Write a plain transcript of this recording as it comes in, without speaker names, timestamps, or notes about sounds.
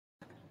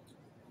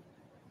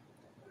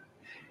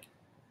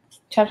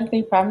Chapter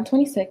 3, Problem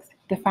 26.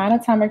 Define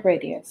atomic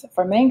radius.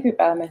 For main group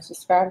elements,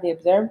 describe the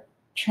observed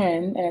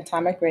trend in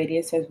atomic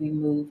radius as we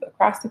move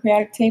across the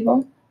periodic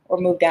table or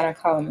move down a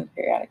column in the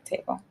periodic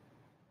table.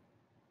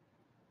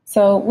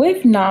 So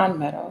with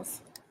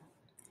nonmetals,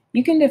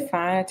 you can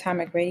define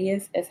atomic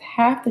radius as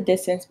half the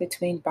distance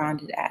between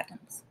bonded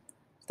atoms.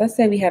 So let's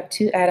say we have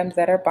two atoms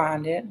that are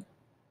bonded,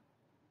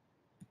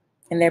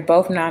 and they're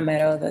both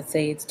nonmetals. Let's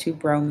say it's two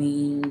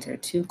bromines or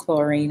two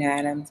chlorine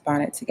atoms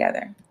bonded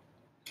together.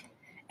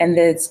 And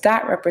the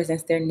dot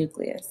represents their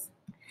nucleus.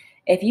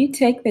 If you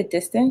take the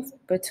distance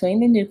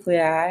between the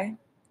nuclei,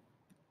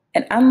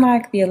 and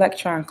unlike the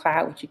electron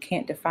cloud, which you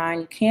can't define,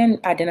 you can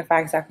identify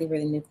exactly where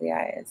the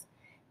nuclei is.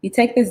 You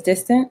take this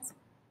distance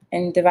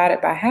and divide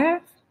it by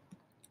half,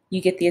 you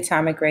get the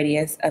atomic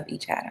radius of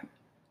each atom.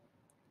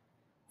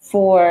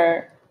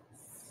 For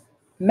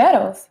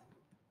metals,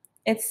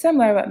 it's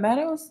similar, but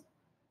metals,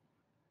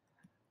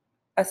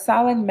 a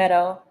solid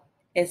metal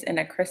is in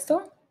a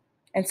crystal.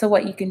 And so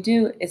what you can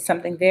do is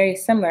something very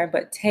similar,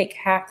 but take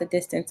half the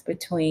distance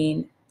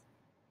between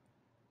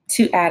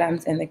two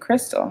atoms in the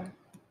crystal.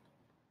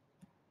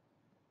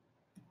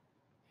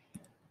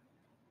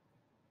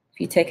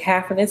 If you take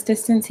half of this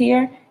distance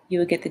here, you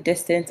would get the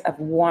distance of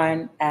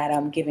one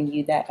atom, giving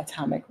you that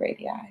atomic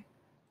radii.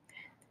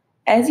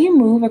 As you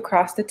move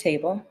across the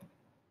table,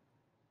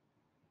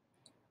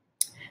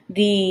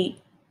 the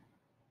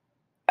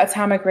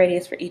atomic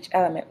radius for each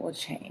element will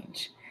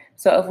change.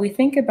 So if we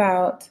think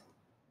about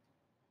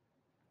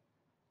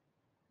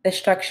the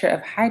structure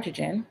of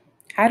hydrogen,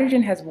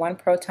 hydrogen has one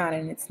proton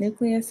in its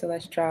nucleus. So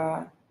let's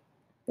draw,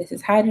 this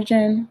is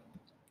hydrogen.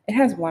 It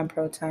has one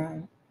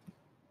proton.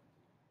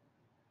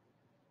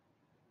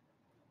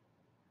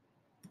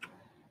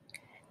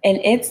 In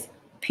its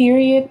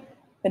period,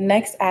 the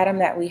next atom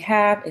that we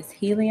have is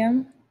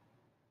helium.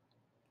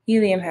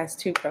 Helium has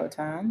two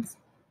protons.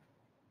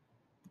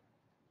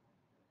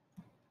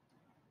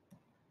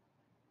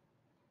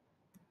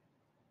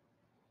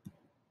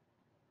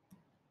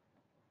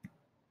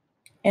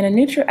 In a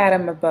neutral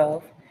atom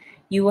above,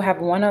 you will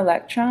have one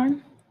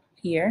electron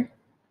here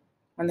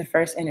on the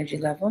first energy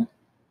level.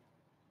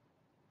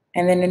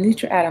 And then in a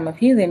neutral atom of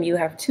helium, you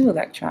have two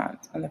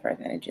electrons on the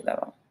first energy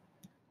level.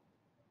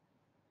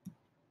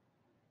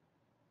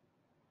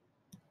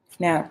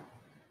 Now,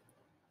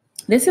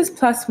 this is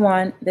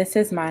 +1, this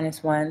is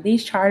 -1.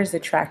 These charges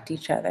attract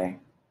each other.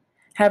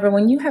 However,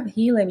 when you have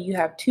helium, you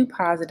have two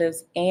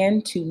positives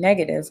and two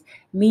negatives,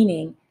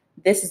 meaning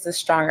this is a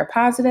stronger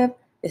positive,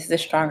 this is a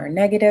stronger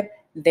negative,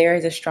 there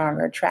is a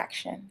stronger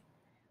attraction.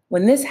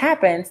 When this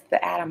happens,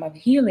 the atom of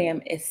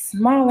helium is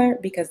smaller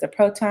because the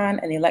proton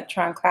and the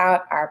electron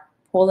cloud are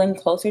pulling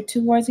closer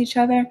towards each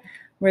other,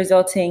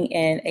 resulting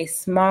in a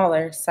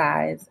smaller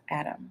size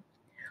atom.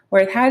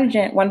 Whereas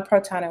hydrogen, one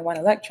proton and one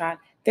electron,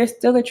 they're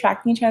still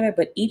attracting each other,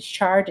 but each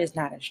charge is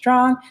not as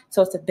strong,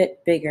 so it's a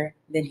bit bigger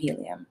than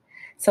helium.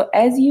 So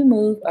as you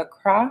move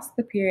across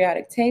the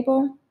periodic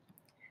table,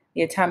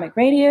 the atomic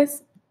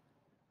radius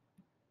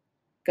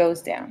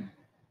goes down.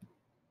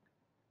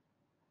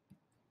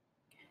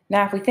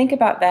 Now, if we think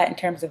about that in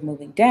terms of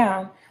moving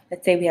down,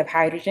 let's say we have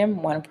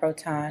hydrogen, one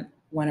proton,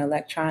 one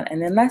electron,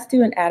 and then let's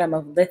do an atom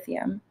of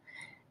lithium.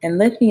 And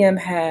lithium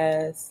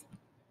has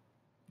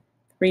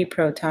 3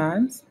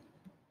 protons.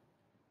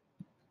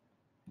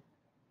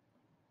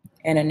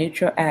 And a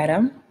neutral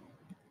atom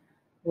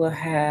will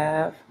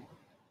have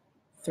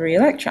 3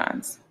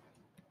 electrons.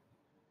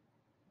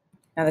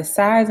 Now, the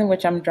size in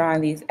which I'm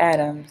drawing these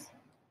atoms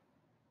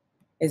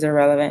is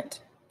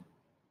irrelevant.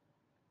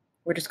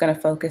 We're just going to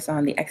focus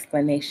on the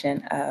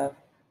explanation of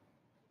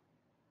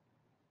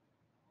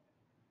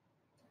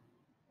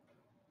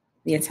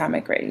the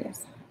atomic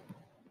radius.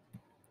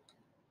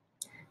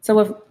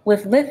 So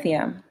with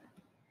lithium,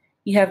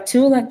 you have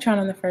 2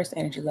 electrons on the first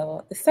energy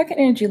level. The second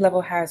energy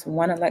level has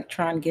 1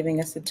 electron, giving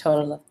us a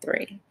total of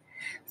 3.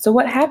 So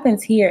what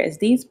happens here is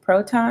these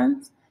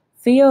protons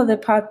feel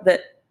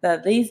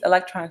these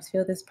electrons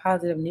feel this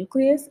positive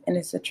nucleus and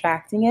it's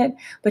attracting it,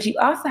 but you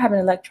also have an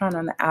electron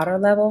on the outer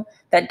level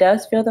that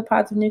does feel the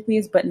positive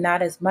nucleus, but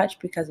not as much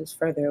because it's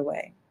further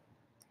away.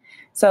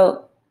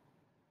 So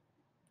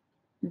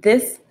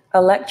this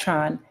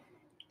electron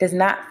does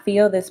not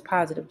feel this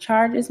positive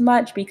charge as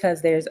much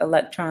because there's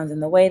electrons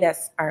in the way that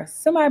are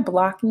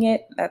semi-blocking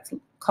it. That's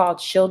called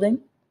shielding.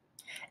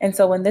 And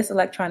so when this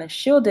electron is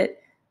shielded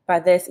by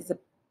this, it's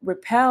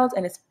repelled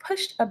and it's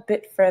pushed a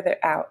bit further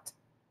out.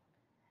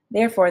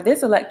 Therefore,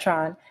 this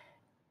electron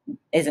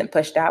isn't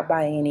pushed out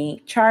by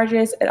any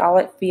charges, and all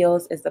it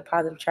feels is the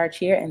positive charge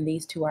here, and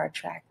these two are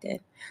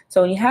attracted. So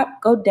when you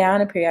go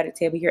down a periodic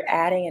table, you're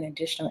adding an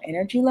additional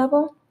energy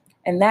level,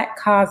 and that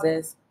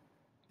causes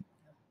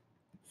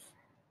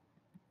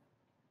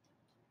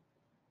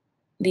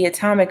the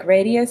atomic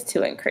radius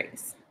to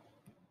increase.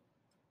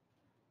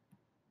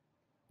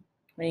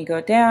 When you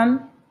go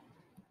down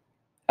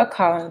a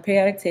column in the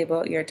periodic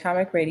table, your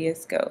atomic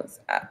radius goes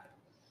up.